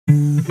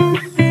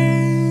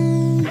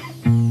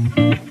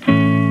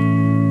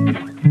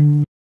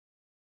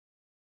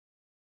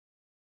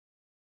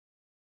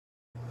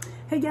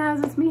Hey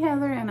guys, it's me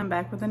Heather and I'm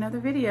back with another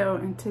video,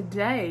 and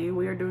today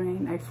we are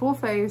doing a full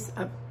face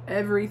of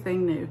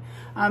everything new.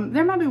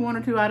 There might be one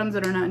or two items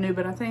that are not new,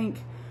 but I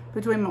think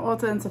between my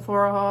Ulta and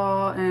Sephora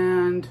haul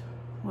and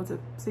what's it,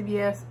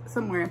 CVS,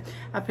 somewhere,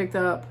 I picked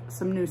up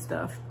some new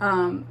stuff.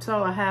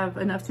 So I have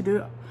enough to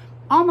do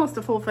almost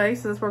a full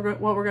face. So that's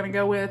what we're going to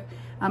go with.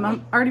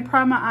 I'm already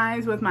primed my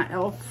eyes with my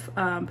e.l.f.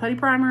 Putty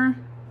Primer.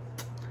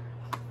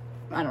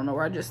 I don't know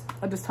where, I just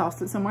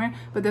tossed it somewhere,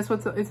 but this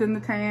it's in the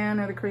tan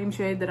or the cream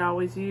shade that I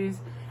always use.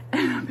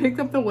 And I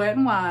picked up the Wet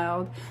n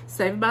Wild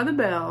Saved by the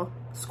Bell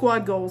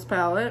Squad Goals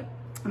palette,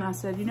 and I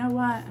said, you know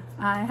what,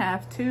 I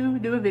have to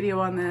do a video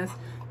on this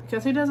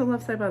because who doesn't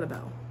love Saved by the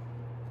Bell?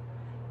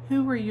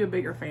 Who were you a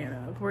bigger fan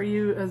of? Were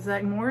you a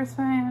Zach Morris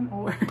fan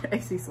or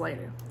AC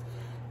Slater?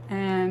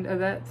 And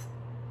that's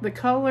the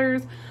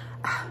colors.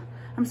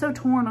 I'm so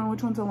torn on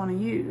which ones I want to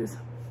use,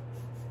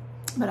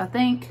 but I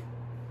think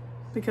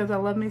because I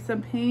love me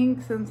some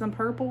pinks and some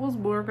purples,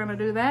 we're gonna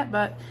do that,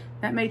 but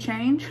that may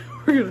change.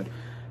 We're gonna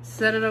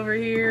set it over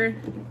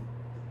here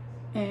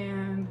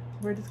and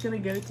we're just gonna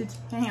go to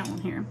town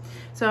here.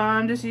 So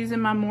I'm just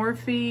using my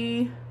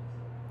Morphe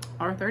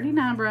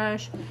R39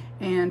 brush,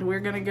 and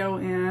we're gonna go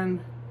in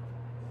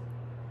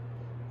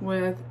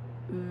with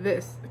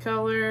this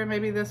color,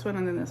 maybe this one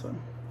and then this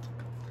one.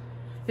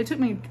 It took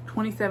me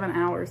 27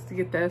 hours to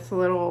get this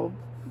little,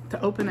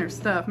 to open their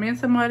stuff. Me and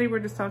somebody were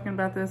just talking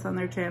about this on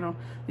their channel.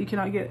 You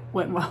cannot get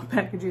Wet n Wild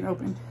packaging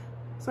open.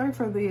 Sorry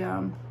for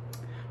the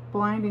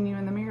blinding you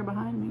in the mirror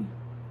behind me.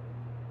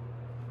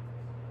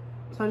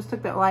 So I just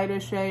took that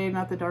lightest shade,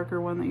 not the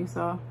darker one that you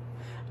saw.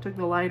 I took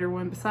the lighter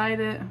one beside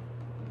it.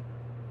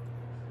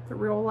 The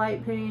real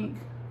light pink.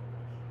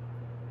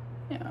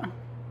 Yeah, you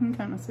can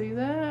kind of see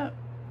that.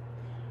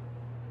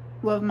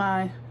 Love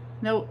my,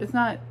 no, it's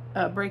not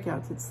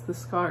breakouts, it's the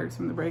scars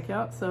from the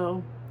breakouts.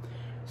 So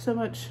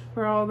much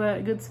for all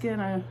that good skin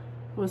I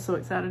was so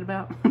excited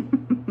about.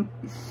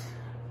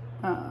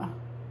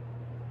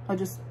 I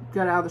just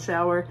got out of the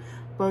shower,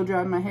 blow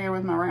dried my hair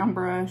with my round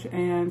brush,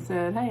 and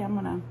said, hey, I'm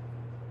gonna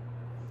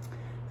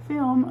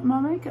film my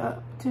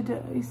makeup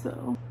today.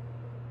 So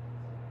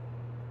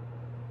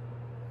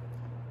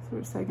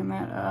we're just taking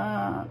that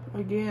up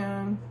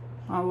again,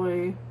 all the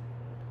way,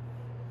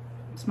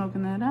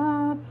 smoking that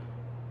up.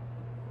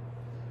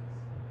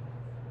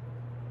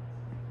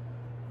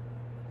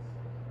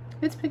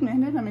 It's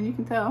pigmented, I mean, you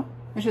can tell.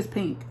 It's just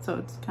pink, so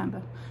it's kind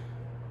of,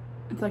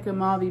 it's like a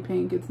mauve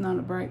pink. It's not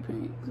a bright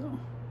pink, so.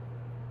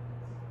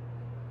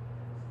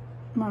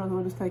 Might as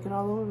well just take it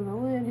all over the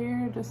lid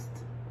here, just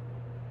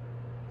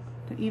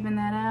to even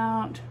that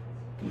out.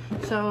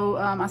 So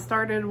I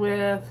started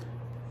with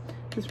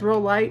this real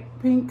light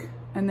pink,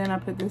 and then I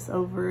put this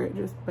over it,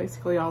 just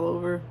basically all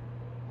over,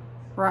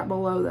 right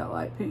below that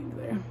light pink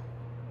there.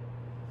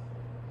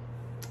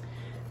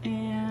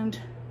 And,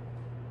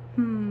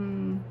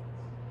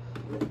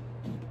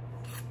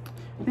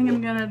 I think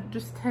I'm gonna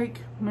just take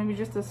maybe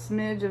just a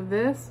smidge of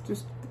this,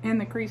 just in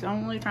the crease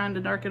only, trying to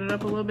darken it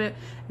up a little bit,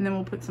 and then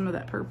we'll put some of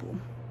that purple.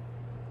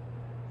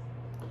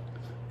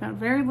 Got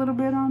very little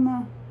bit on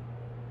the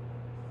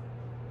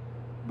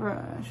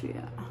brush,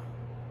 yeah.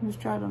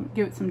 Just try to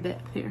give it some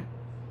depth here.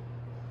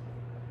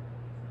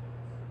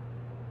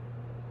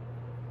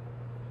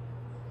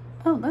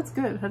 Oh, that's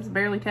good. I just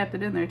barely tapped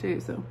it in there too,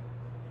 so.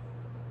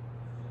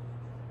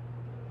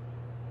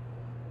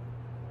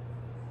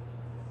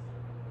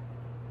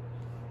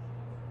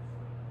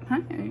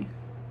 Hey,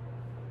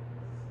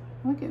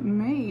 look at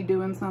me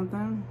doing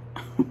something.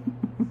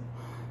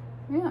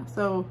 Yeah,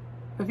 so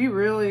if you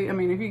really, I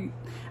mean,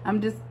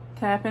 I'm just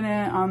tapping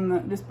it on the,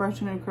 just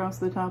brushing it across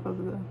the top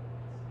of the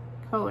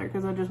color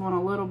because I just want a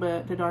little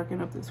bit to darken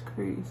up this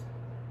crease.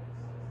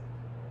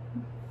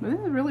 But this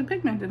is really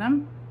pigmented.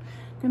 I'm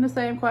gonna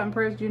say I'm quite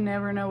impressed. You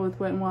never know with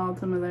Wet n Wild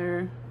some of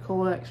their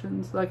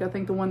collections. Like I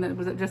think the one that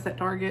was just at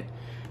Target,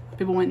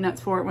 people went nuts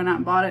for it, went out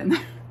and bought it, and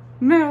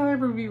no,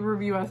 every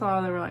review I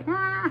saw, they were like,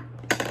 ah,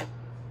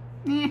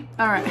 eh.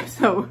 All right,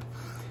 so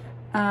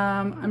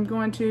I'm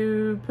going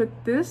to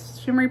put this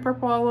shimmery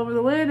purple all over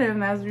the lid,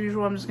 and as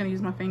usual, I'm just going to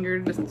use my finger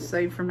just to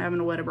save from having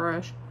to wet a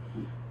brush.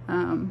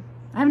 I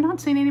have not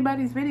seen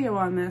anybody's video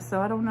on this,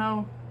 so I don't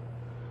know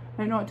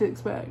what to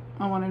expect.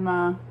 I wanted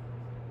my,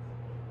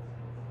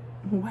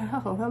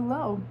 well,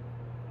 hello.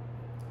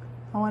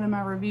 I wanted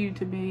my review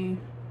to be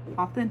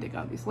authentic,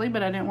 obviously,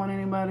 but I didn't want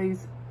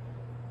anybody's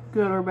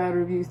good or bad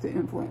reviews to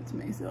influence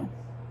me, so.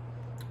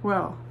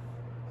 Well,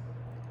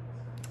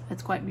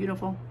 it's quite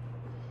beautiful.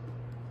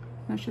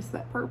 That's just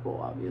that purple,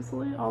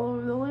 obviously, all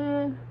over the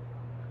lid.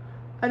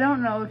 I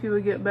don't know if you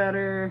would get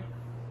better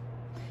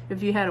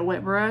if you had a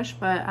wet brush,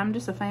 but I'm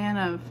just a fan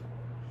of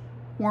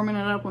warming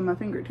it up with my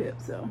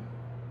fingertips, so.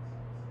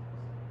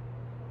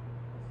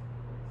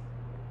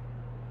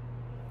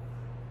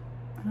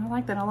 And I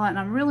like that a lot, and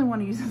I really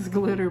want to use this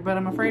glitter, but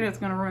I'm afraid it's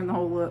going to ruin the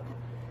whole look.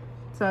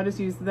 So I just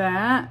use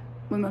that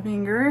with my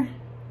finger,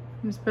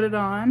 just put it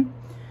on,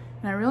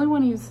 and I really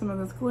want to use some of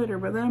this glitter,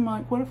 but then I'm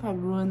like, what if I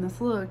ruin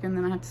this look and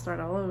then I have to start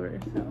all over?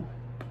 So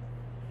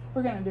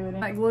we're gonna do it.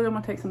 Like glue, I'm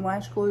gonna take some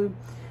lash glue.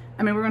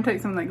 I mean, we're gonna take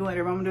some of that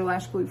glitter, but I'm gonna do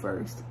lash glue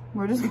first.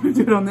 We're just gonna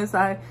do it on this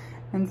side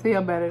and see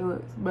how bad it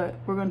looks. But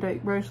we're gonna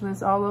brush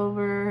this all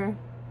over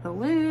the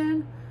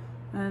lid,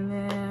 and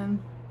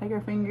then take our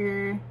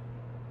finger,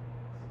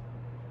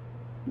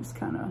 just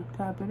kind of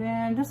tap it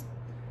in. Just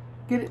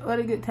let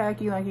it get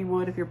tacky like you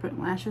would if you're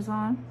putting lashes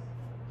on.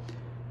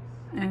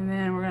 And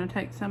then we're gonna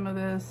take some of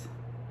this.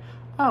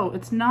 Oh,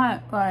 it's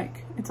not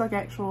like, it's like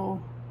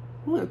actual,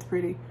 oh, it's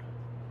pretty.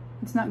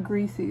 It's not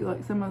greasy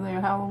like some of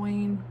their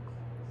Halloween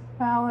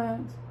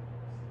palettes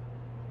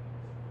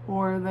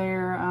or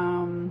their,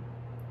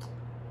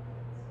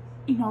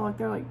 you know, like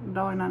they're like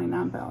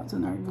 $1.99 palettes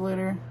and they're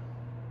glitter.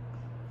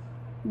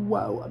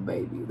 Whoa,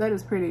 baby, that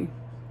is pretty.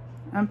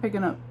 I'm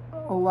picking up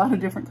a lot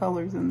of different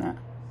colors in that.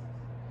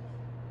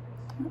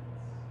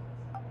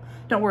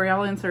 Don't worry,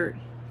 I'll insert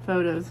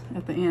photos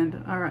at the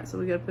end. All right, so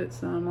we gotta put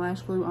some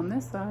lash glue on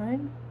this side.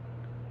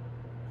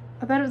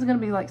 I thought it was gonna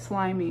be like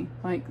slimy,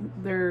 like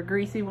their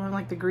greasy one,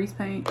 like the grease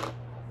paint.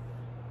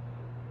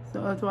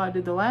 So that's why I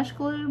did the lash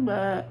glue,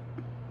 but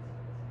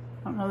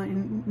I don't know that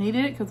you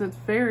needed it because it's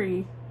very,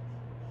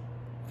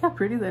 look how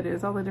pretty that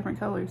is, all the different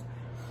colors.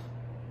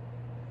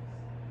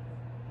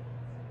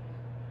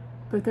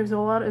 But there's a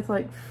lot, it's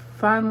like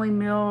finely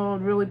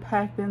milled, really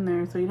packed in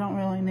there, so you don't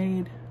really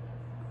need.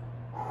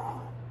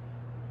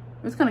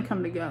 It's gonna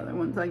come together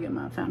once I get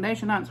my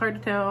foundation on. It's hard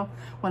to tell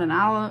what an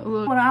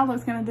eye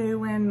look's gonna do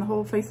when the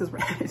whole face is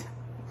red.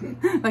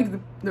 Like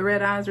the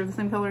red eyes are the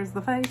same color as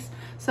the face.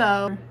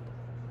 So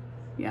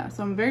yeah,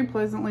 so I'm very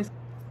pleasantly,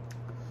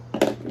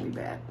 it could be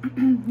bad.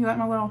 You like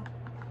my little,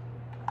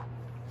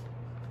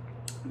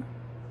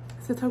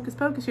 it's a hocus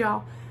pocus,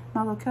 y'all.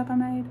 My little cup I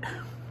made.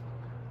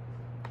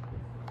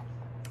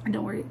 And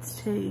don't worry,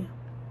 it's tea.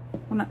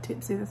 I'm not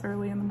tipsy this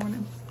early in the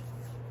morning.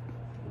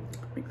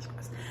 Fingers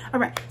crossed. All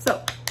right,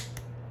 so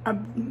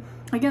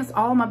against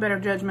all my better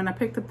judgment, I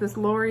picked up this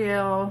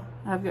L'Oreal,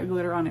 I've got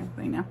glitter on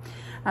everything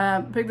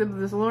now. Picked up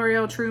this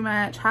L'Oreal True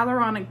Match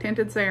Hyaluronic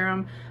Tinted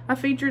Serum. I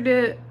featured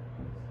it.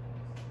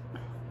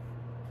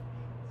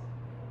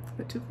 Is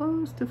it too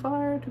close, too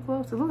far, too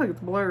close? It looks like it's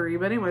blurry,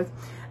 but anyways,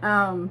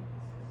 I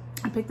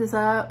picked this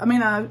up. I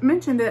mean, I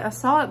mentioned it, I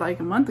saw it like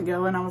a month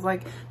ago and I was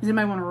like, does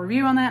anybody want a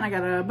review on that? And I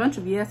got a bunch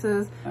of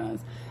yeses.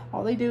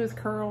 All they do is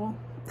curl.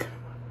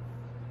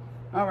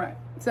 All right,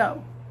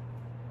 so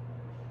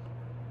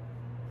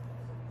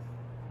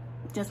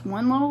just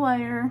one little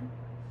layer.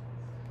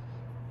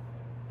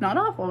 Not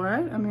awful,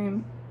 right? I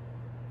mean,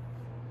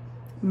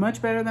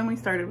 much better than we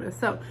started with.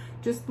 So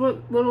just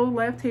what little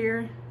left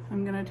here,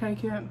 I'm gonna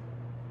take it.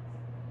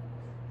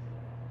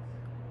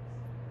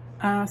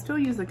 I still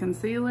use a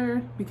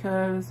concealer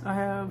because I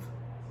have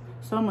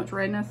so much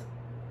redness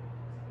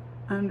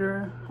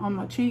on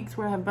my cheeks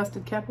where I have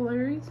busted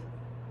capillaries.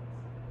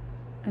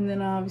 And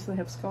then I obviously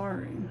have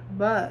scarring.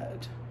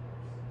 But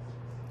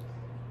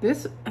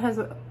this has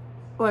a,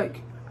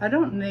 like, I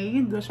don't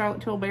need the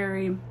Charlotte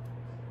Tilbury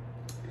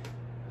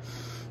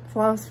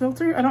Flawless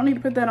Filter. I don't need to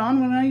put that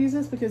on when I use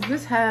this because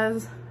this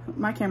has,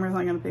 my camera's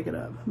not gonna pick it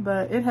up,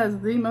 but it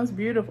has the most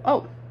beautiful,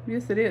 oh,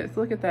 yes it is.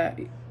 Look at that.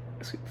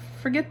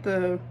 Forget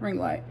the ring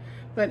light,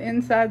 but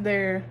inside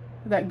there,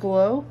 that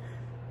glow,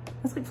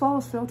 that's like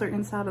Flawless Filter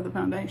inside of the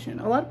foundation.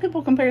 A lot of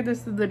people compare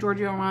this to the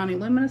Giorgio Armani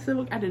Luminous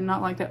Silk. I did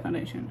not like that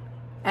foundation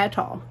at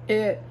all.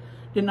 It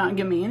did not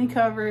give me any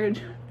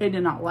coverage. It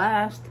did not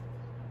last.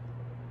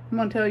 I'm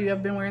gonna tell you,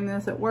 I've been wearing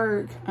this at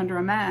work under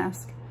a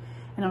mask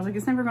and I was like,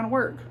 it's never gonna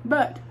work.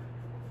 But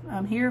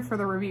I'm here for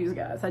the reviews,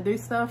 guys. I do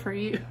stuff for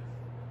you.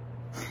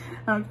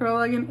 I don't feel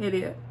like an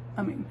idiot.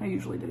 I mean, I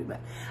usually do, but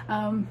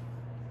I'm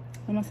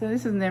gonna say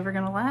this is never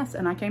gonna last.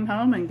 And I came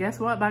home and guess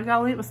what? By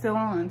golly, it was still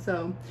on.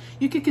 So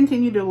you could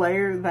continue to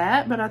layer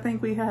that, but I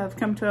think we have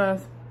come to a,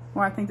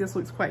 well, I think this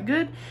looks quite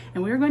good.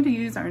 And we're going to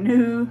use our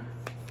new,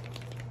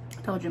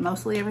 I told you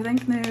mostly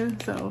everything's new.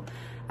 So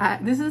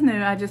this is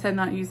new. I just had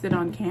not used it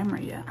on camera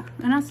yet.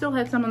 And I still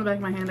had some on the back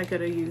of my hand I could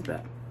have used,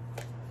 but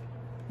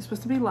it's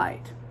supposed to be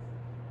light.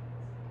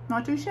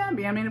 Not too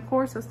shabby. I mean, of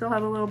course, I still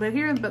have a little bit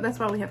here, but that's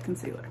why we have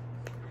concealer.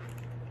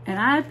 And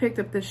I picked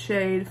up this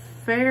shade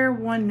Fair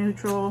One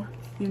Neutral.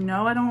 You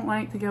know I don't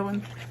like to go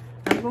in,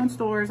 I don't go in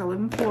stores. I live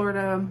in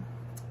Florida.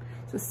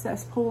 It's a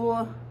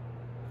cesspool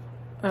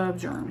of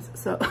germs.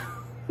 So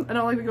I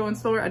don't like to go in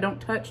store. I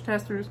don't touch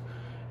testers.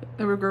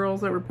 There were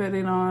girls that were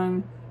putting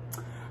on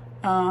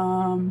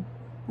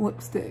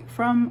lipstick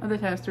from the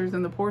testers,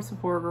 and the poor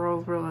Sephora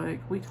girls were like,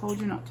 we told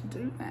you not to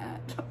do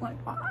that. I'm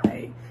like,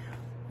 why?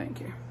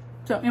 Thank you.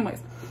 So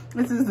anyways,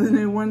 this is the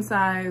new One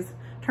Size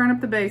Turn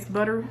Up the Base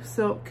Butter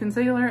Silk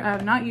Concealer. I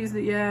have not used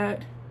it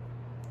yet,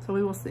 so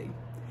we will see.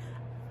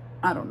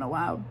 I don't know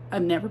why.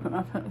 I've never put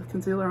my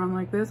concealer on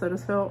like this. I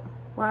just felt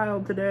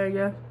wild today, I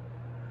guess.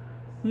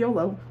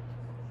 YOLO.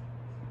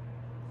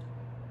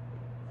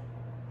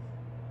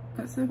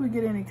 Let's see if we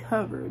get any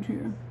coverage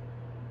here.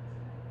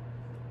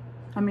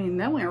 I mean,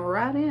 that went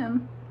right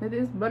in. It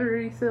is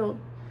buttery silk.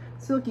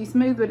 Silky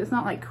smooth, but it's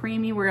not like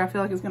creamy where I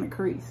feel like it's gonna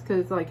crease,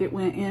 because like it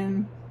went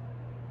in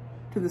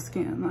to the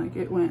skin. Like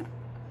it went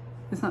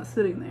it's not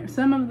sitting there.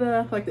 Some of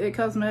the, like the It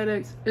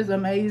Cosmetics is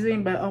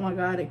amazing, but oh my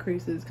god, it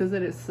creases because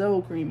it is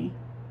so creamy.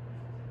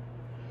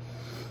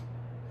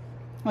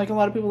 Like a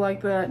lot of people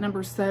like that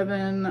number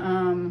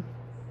 7,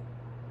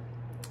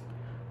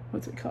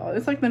 what's it called?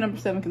 It's like the number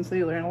 7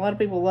 concealer, and a lot of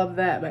people love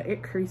that, but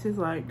it creases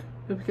like,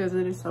 because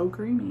it is so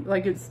creamy.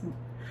 Like it's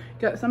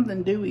got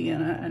something dewy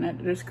in it, and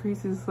it just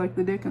creases like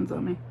the dickens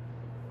on me.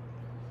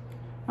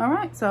 All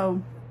right,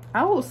 so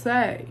I will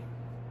say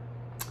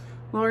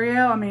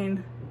L'Oreal, I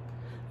mean,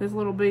 this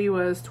little bee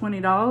was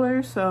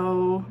 $20,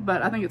 so,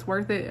 but I think it's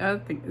worth it. I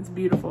think it's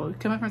beautiful.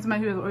 Coming from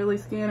somebody who has oily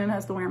skin and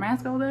has to wear a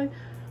mask all day,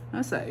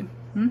 I say,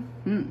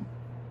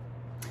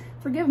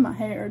 Forgive my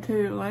hair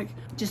too, like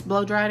just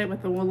blow dried it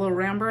with a little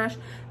round brush.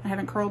 I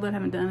haven't curled it,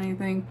 haven't done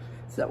anything,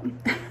 so.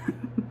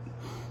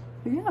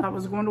 Yeah, I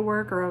was going to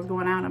work or I was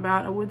going out and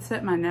about, I would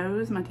set my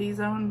nose, my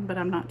T-zone, but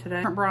I'm not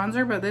today.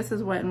 Bronzer, but this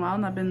is Wet n Wild,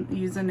 and I've been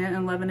using it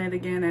and loving it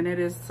again, and it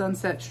is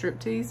Sunset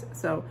Striptease,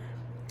 so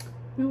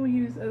we will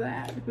use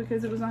that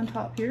because it was on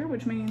top here,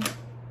 which means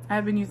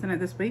I've been using it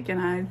this week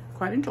and I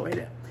quite enjoyed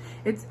it.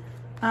 It's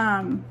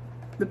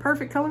the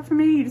perfect color for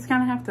me. You just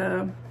kind of have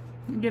to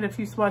get a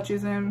few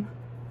swatches in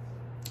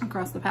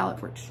across the palette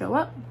for it to show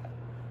up.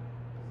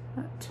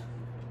 But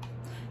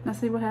now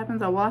see what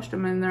happens. I washed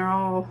them and they're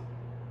all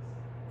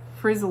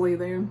frizzly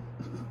there.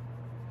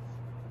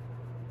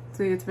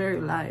 See, it's very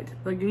light.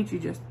 Like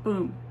Gucci just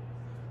boom.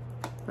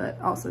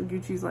 But also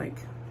Gucci's like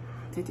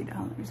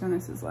 $50 and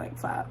this is like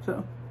 $5.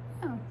 So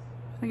yeah,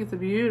 I think it's a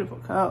beautiful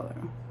color.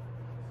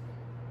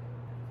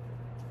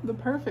 The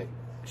perfect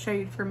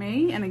shade for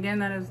me. And again,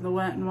 that is the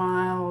Wet n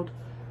Wild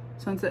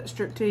Sunset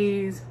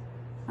Striptease.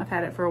 I've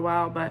had it for a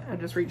while, but I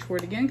just reached for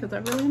it again because I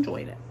really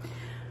enjoyed it.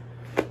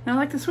 And I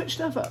like to switch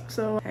stuff up.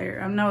 So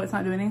I know it's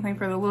not doing anything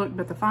for the look,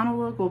 but the final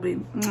look will be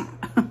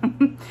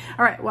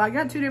all right. Well, I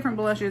got 2 different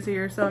blushes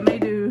here, so I may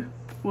do,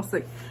 we'll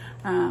see.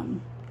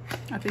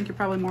 I think you're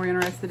probably more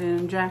interested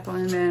in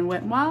Jaclyn than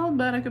Wet n Wild,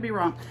 but I could be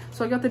wrong.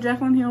 So I got the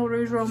Jaclyn Hill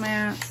Rouge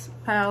Romance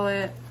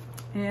palette,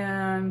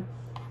 and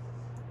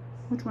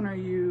which one are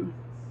you?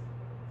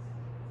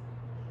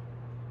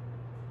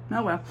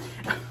 Oh well,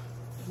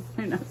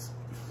 who knows?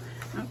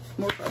 Oh,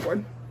 more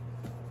cardboard.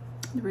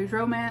 The Rouge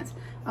Romance.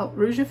 Oh,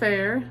 Rouge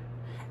Affair.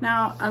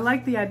 Now, I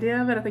like the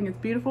idea of it. I think it's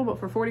beautiful, but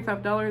for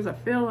 $45, I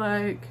feel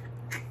like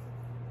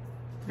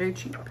very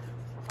cheap.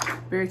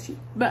 Very cheap.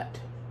 But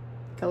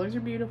colors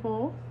are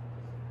beautiful.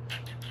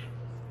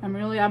 I'm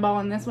really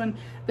eyeballing this one.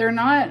 They're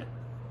not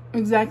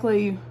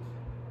exactly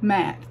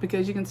matte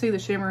because you can see the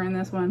shimmer in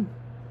this one.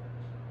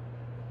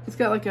 It's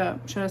got like a,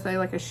 should I say,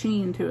 like a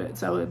sheen to it.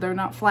 So they're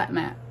not flat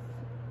matte.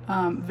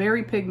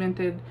 Very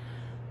pigmented.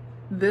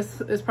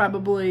 This is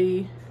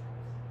probably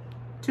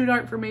too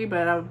dark for me,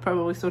 but I would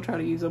probably still try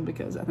to use them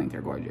because I think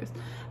they're gorgeous.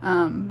 But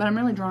I'm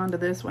really drawn to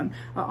this one.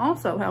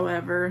 Also,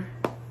 however,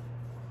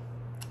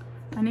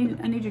 I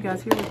need you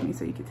guys here with me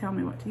so you can tell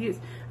me what to use.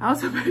 I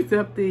also picked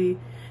up the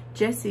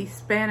Jessie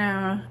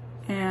Spano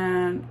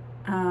and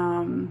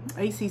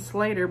AC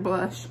Slater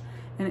blush,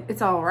 and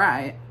it's all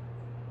right.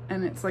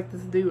 And it's like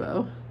this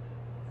duo.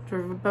 Which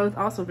are both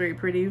also very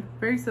pretty,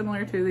 very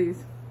similar to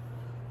these.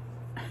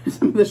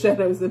 Some of the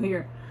shadows in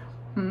here.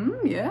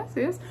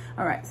 Yes.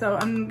 All right, so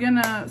I'm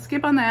gonna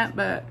skip on that,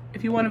 but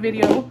if you want a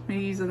video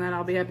me using that,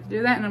 I'll be happy to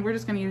do that. And then we're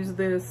just gonna use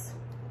this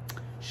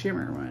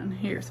shimmer one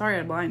here. Sorry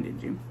I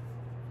blinded you.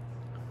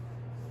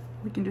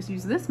 We can just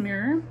use this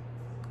mirror,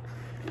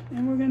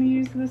 and we're gonna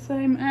use the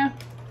same,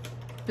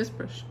 this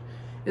brush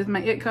is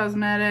my It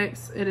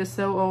Cosmetics. It is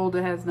so old,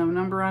 it has no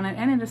number on it,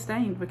 and it is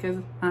stained because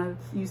I've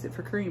used it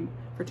for cream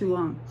for too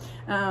long.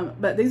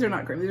 But these are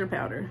not cream, these are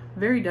powder.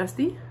 Very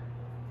dusty.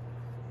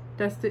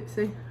 Dusted,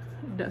 see?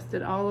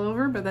 Dusted all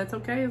over, but that's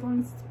okay as long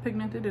as it's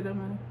pigmented. It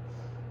doesn't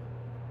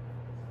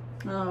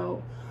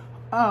matter.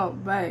 Oh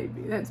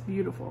baby, that's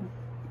beautiful.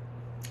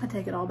 I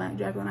take it all back,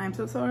 Jaclyn. I am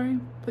so sorry.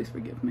 Please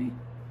forgive me.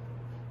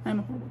 I'm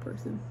a horrible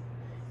person.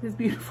 It's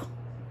beautiful.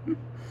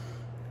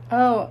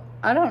 Oh,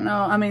 I don't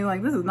know. I mean,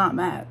 like, this is not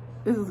matte.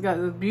 This has got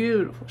this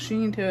beautiful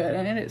sheen to it,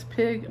 and it is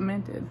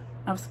pigmented.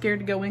 I was scared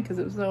to go in because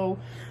it was so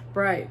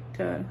bright.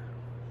 But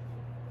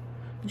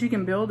you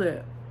can build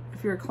it.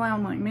 If you're a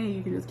clown like me,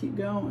 you can just keep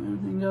going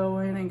and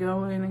going and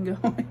going and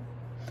going.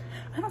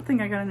 I don't think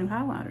I got a new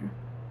highlighter.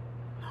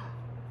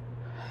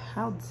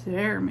 How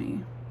dare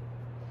me?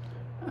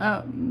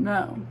 Oh,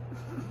 no.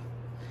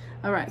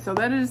 All right, so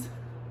that is,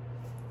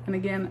 and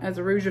again, as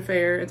a Rouge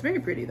Affair, it's very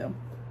pretty though.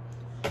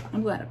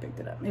 I'm glad I picked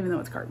it up, even though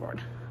it's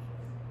cardboard.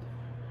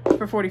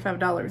 For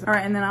 $45. All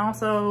right, and then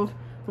also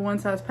the one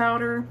size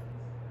powder.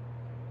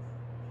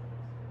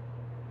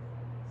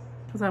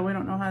 Because we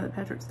don't know how the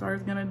Patrick Star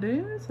is gonna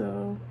do,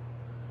 so.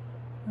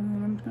 And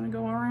then I'm just gonna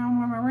go around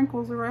where my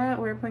wrinkles are at,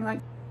 where everything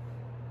like.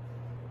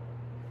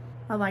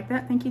 I like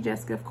that. Thank you,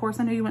 Jessica. Of course,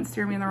 I knew you wouldn't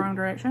steer me in the wrong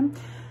direction.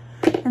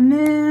 And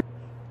then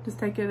just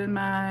take it in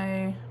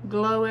my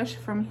Glowish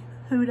from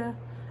Huda.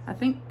 I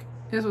think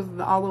this was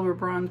the all over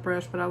bronze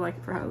brush, but I like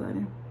it for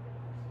highlighting.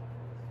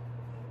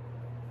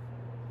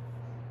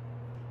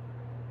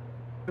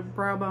 The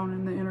brow bone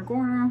in the inner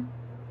corner.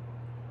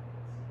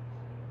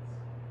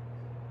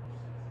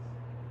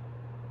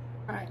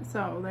 Alright,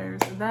 so there's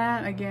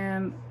that.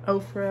 Again,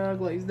 Ofra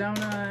glazed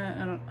donut.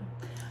 I'm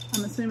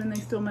assuming they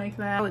still make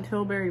that.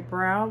 Tilbury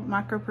Brow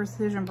Micro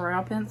Precision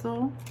Brow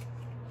Pencil.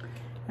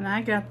 And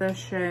I got the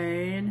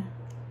shade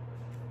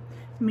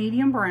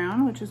medium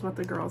brown, which is what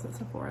the girls at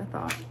Sephora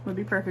thought would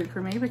be perfect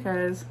for me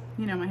because,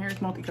 you know, my hair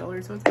is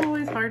multicolored, so it's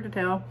always hard to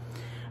tell.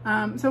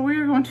 So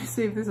we're going to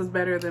see if this is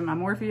better than my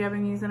Morphe I've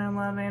been using and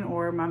loving,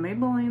 or my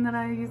Maybelline that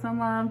I use and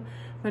love.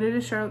 But it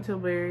is Charlotte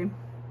Tilbury.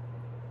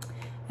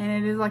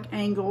 And it is like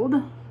angled,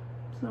 so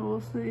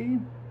we'll see.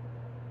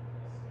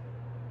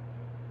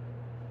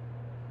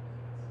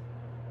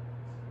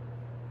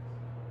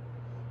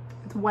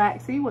 It's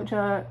waxy, which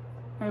I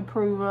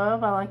approve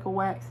of. I like a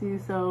waxy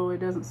so it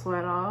doesn't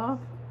sweat off.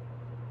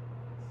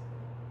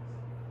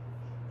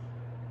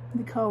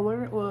 The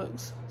color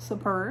looks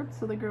superb,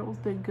 so the girls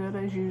did good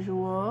as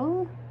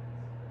usual.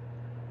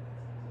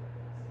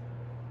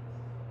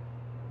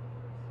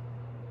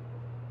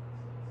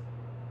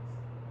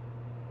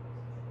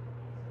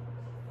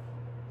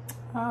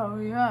 Oh,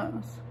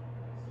 yes.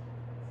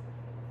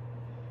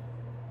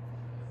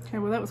 Okay,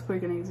 well that was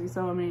quick and easy,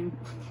 so I mean,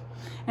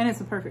 and it's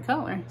a perfect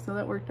color, so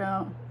that worked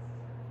out.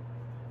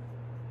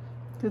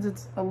 Because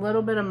it's a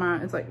little bit of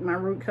my, it's like my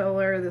root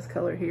color, this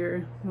color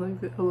here,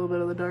 like a little bit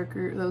of the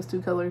darker, those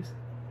two colors.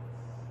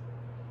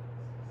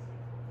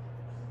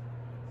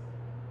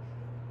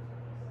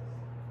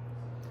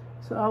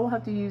 So I will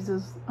have to use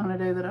this on a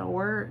day that I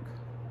work,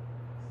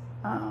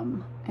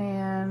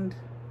 and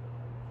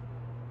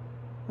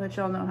let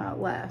y'all know how it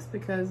lasts,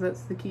 because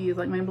that's the key. Is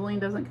like Maybelline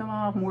doesn't come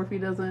off, Morphe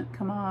doesn't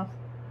come off.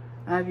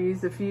 I've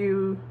used a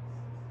few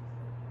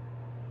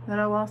that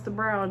I lost a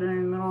brow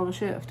during the middle of a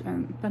shift,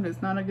 and that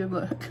is not a good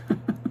look.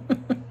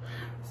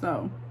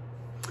 So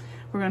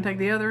we're gonna take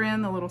the other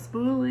end, the little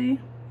spoolie.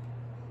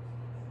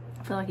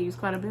 I feel like I used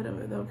quite a bit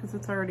of it though, because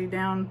it's already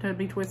down to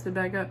be twisted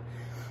back up.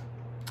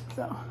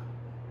 So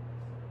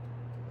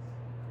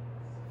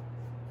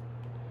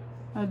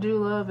I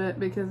do love it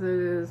because it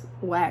is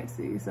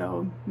waxy,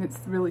 so it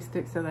really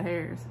sticks to the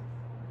hairs.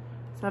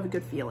 So I have a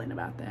good feeling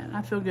about that.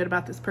 I feel good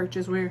about this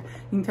purchase. You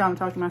can tell I'm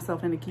talking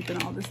myself into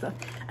keeping all this stuff.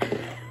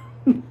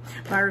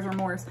 Buyer's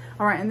remorse.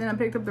 All right, and then I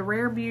picked up the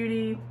Rare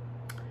Beauty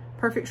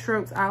Perfect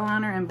Strokes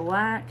eyeliner in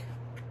black.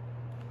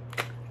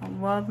 I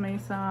love me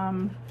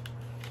some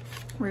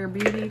Rare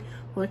Beauty.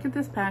 Look at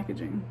this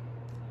packaging.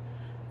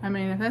 I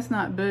mean, if that's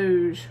not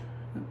bouge,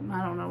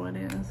 I don't know what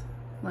is.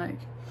 Like,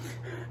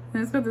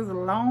 and it's got this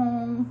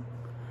long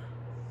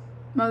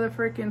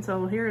motherfucking,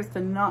 so here is to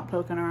not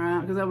poking her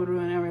out, because that would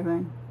ruin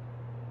everything.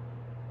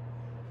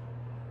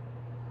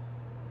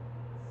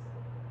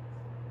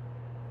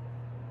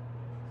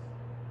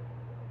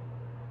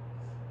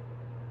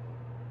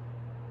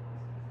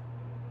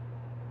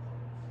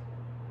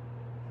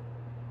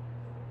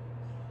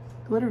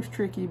 Glitter's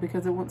tricky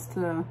because it wants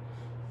to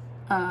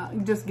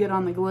just get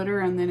on the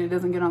glitter and then it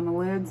doesn't get on the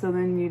lid, so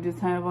then you just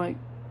have like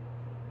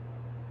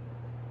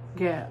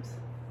gaps.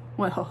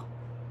 Well,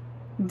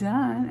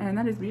 done, and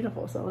that is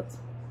beautiful. So let's,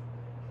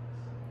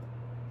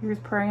 here's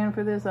praying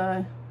for this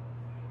eye.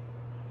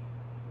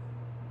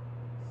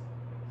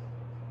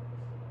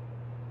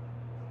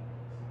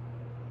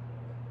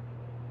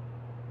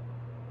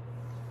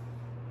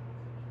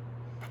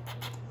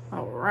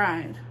 All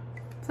right.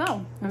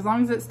 So, as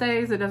long as it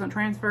stays, it doesn't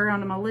transfer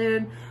onto my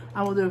lid,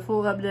 I will do a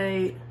full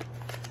update.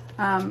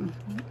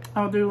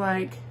 I'll do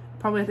like,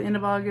 probably at the end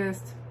of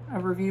August, a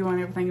review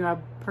on everything I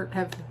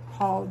have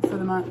hauled for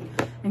the month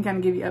and kind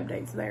of give you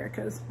updates there,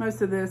 because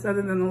most of this,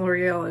 other than the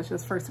L'Oreal, is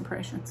just first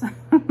impressions.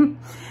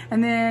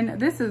 And then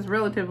this is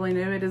relatively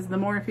new. It is the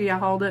Morphe. I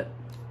hauled it,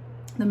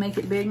 the Make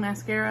It Big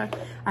mascara.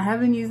 I have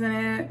been using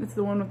it. It's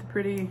the one with the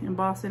pretty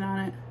embossing on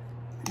it,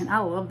 and I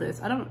love this.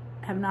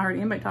 Have not heard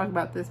anybody talk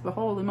about this, but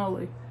holy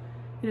moly,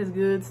 it is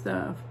good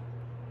stuff.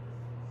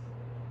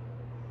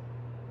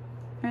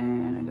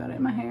 And I got it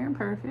in my hair,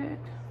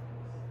 perfect.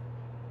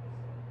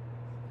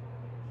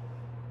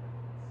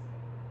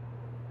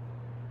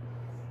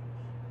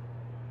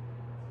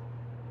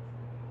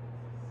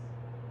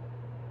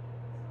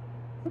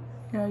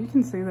 Yeah, you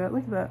can see that.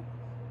 Look at that.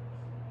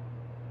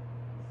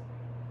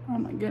 Oh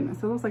my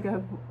goodness, it looks like I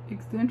have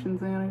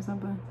extensions in or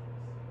something.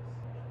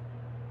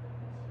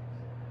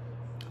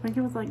 I think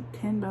it was like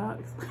 $10.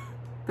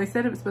 They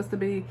said it was supposed to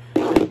be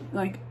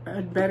like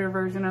a better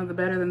version of the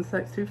Better Than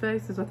Sex Too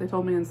Faced, is what they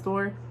told me in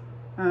store.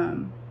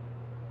 I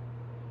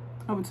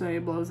would say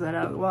it blows that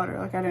out of the water.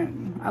 Like,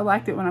 I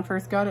liked it when I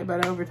first got it,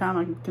 but over time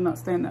I cannot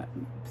stand that.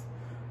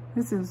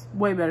 This is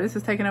way better. This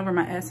is taking over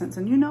my essence,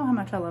 and you know how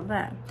much I love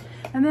that.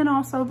 And then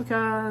also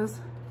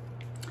because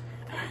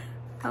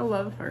I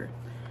love her,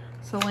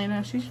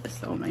 Selena, she's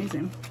just so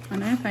amazing.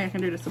 And anything I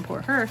can do to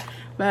support her,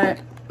 but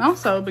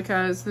also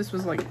because this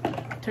was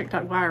like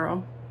TikTok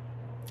viral,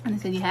 and they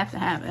said you have to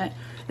have it.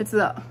 It's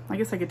the, I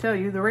guess I could tell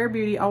you, the Rare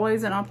Beauty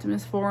Always an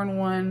Optimist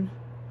 4-in-1.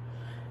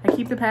 I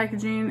keep the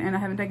packaging and I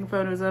haven't taken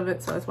photos of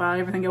it, so that's why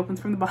everything opens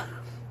from the bottom.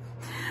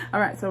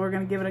 All right, so we're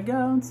gonna give it a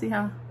go and see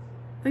how.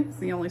 I think it's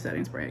the only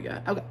setting spray I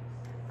got. Okay.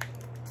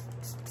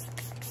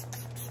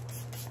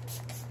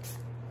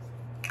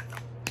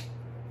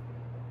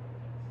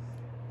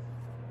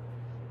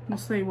 We'll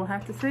see. We'll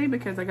have to see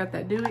because I got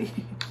that dewy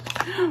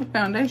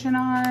foundation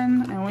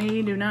on and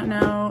we do not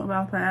know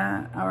about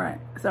that. All right,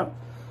 so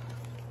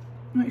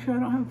make sure I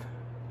don't have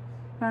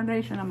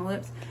foundation on my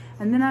lips.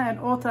 And then at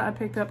Ulta, I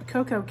picked up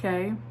Coco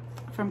K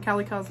from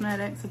Jaclyn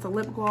Cosmetics. It's a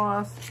lip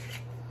gloss.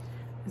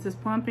 Is this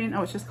plumping?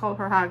 Oh, it's just called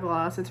her High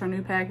Gloss. It's her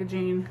new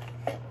packaging.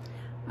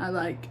 I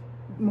like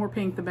more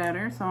pink the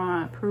better, so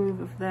I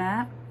approve of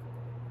that.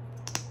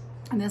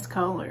 And this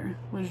color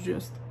was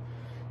just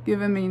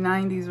giving me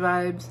 90s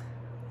vibes.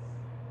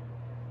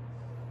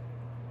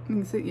 You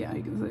can see, yeah,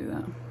 you can see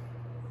that.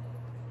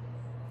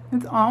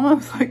 It's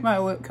almost like my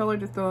lip color,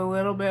 just a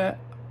little bit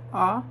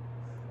off.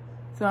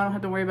 So I don't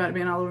have to worry about it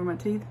being all over my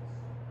teeth.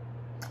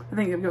 I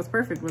think it goes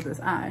perfect with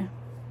this eye.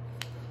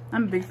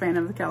 I'm a big fan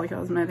of the Jaclyn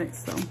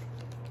Cosmetics, so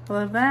I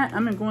love that.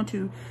 I'm going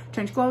to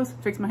change clothes,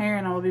 fix my hair,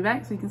 and I will be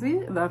back so you can see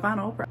the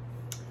final product.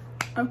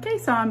 Okay,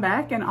 so I'm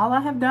back, and all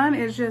I have done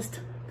is just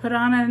put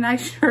on a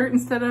nice shirt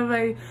instead of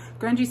a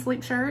grungy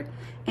sleep shirt,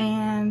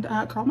 and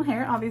curl my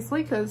hair,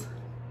 obviously, because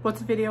what's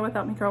a video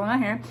without me curling my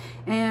hair,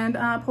 and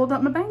pulled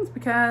up my bangs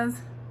because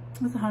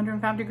it's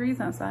 105 degrees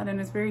outside and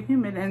it's very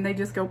humid and they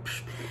just go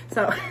psh.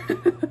 So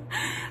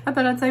I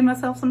thought I'd save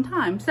myself some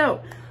time.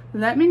 So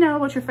let me know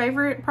what your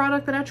favorite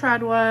product that I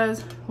tried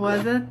was.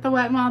 Was it the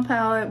Wet n Wild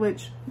palette,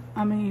 which,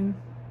 I mean,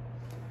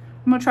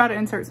 I'm gonna try to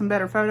insert some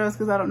better photos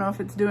because I don't know if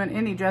it's doing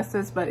any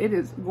justice, but it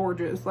is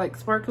gorgeous, like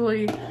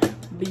sparkly,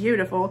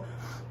 beautiful.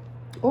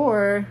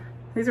 Or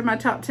these are my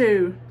top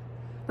two,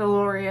 the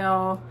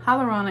L'Oreal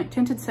Hyaluronic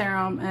Tinted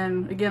Serum,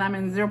 and again, I'm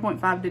in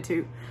 0.5 to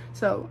 2.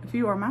 So if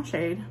you are my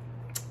shade,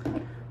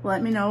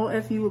 let me know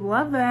if you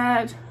love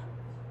that.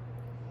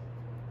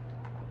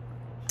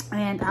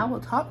 And I will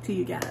talk to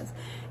you guys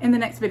in the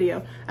next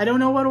video. I don't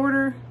know what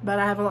order, but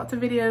I have lots of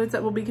videos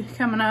that will be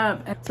coming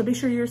up. So be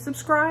sure you're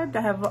subscribed.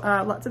 I have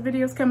lots of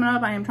videos coming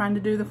up. I am trying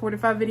to do the 4 to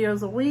 5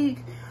 videos a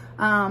week.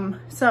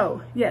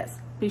 So yes,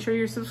 be sure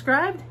you're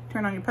subscribed.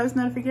 Turn on your post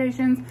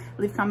notifications.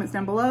 Leave comments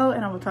down below,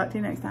 and I will talk to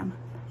you next time.